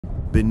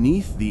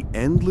Beneath the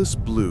endless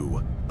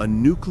blue, a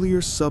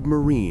nuclear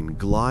submarine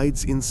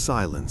glides in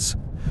silence,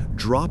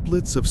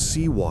 droplets of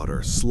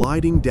seawater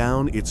sliding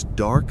down its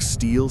dark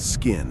steel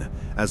skin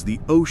as the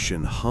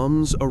ocean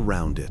hums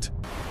around it.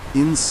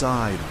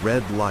 Inside,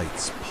 red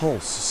lights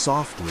pulse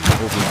softly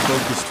over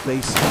focused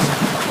faces,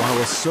 while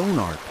a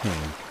sonar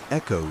ping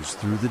echoes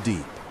through the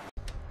deep.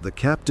 The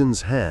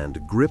captain's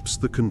hand grips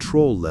the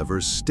control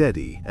levers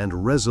steady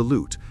and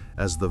resolute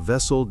as the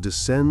vessel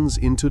descends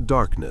into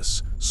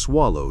darkness,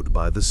 swallowed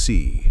by the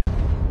sea.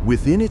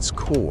 Within its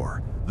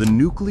core, the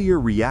nuclear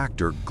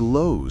reactor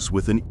glows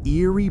with an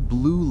eerie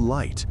blue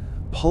light,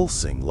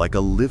 pulsing like a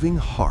living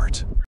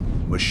heart.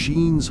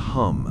 Machines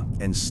hum,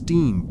 and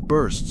steam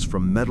bursts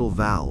from metal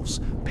valves,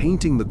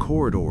 painting the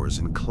corridors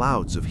in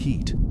clouds of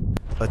heat.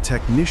 A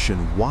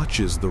technician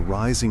watches the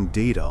rising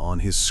data on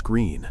his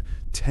screen,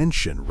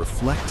 tension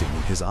reflecting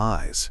in his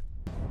eyes.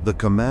 The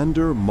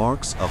commander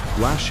marks a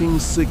flashing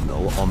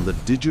signal on the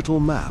digital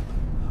map,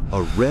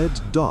 a red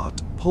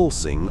dot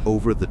pulsing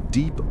over the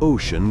deep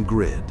ocean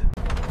grid.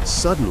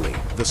 Suddenly,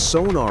 the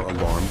sonar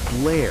alarm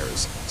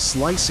blares,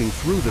 slicing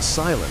through the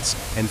silence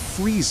and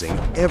freezing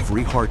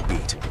every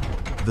heartbeat.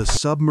 The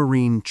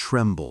submarine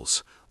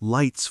trembles,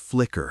 lights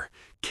flicker,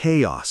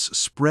 chaos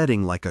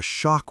spreading like a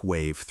shock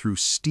wave through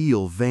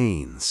steel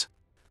veins.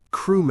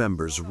 Crew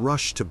members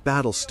rush to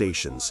battle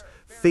stations,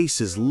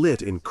 faces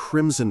lit in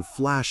crimson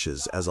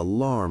flashes as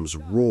alarms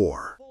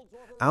roar.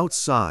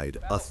 Outside,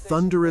 a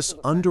thunderous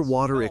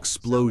underwater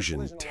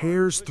explosion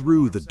tears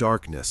through the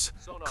darkness,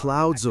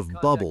 clouds of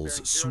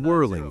bubbles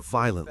swirling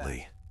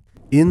violently.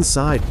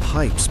 Inside,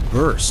 pipes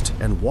burst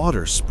and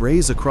water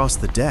sprays across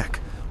the deck,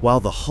 while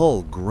the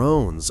hull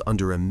groans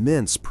under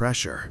immense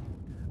pressure.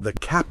 The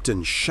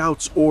captain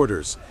shouts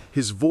orders,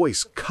 his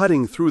voice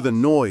cutting through the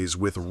noise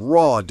with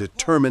raw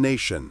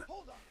determination.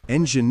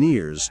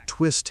 Engineers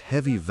twist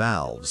heavy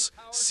valves,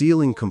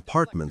 sealing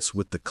compartments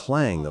with the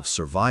clang of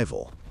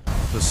survival.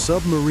 The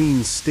submarine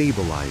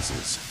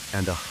stabilizes,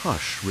 and a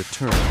hush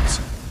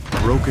returns,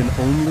 broken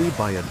only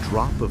by a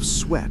drop of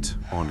sweat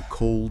on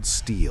cold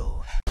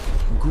steel.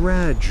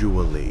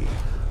 Gradually,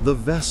 the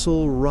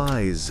vessel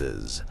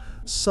rises,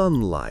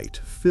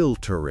 sunlight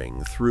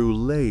filtering through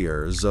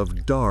layers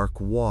of dark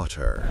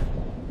water.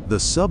 The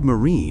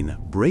submarine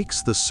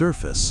breaks the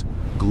surface,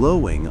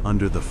 glowing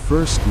under the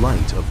first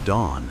light of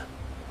dawn.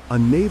 A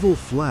naval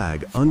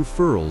flag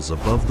unfurls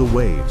above the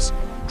waves,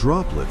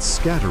 droplets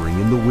scattering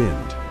in the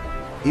wind.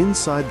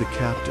 Inside, the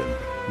captain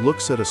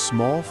looks at a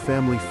small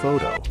family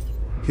photo,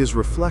 his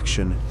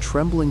reflection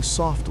trembling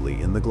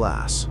softly in the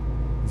glass.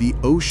 The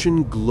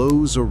ocean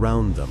glows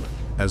around them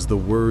as the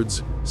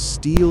words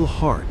 "Steel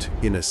Heart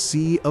in a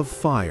Sea of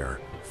Fire"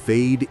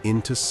 fade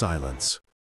into silence.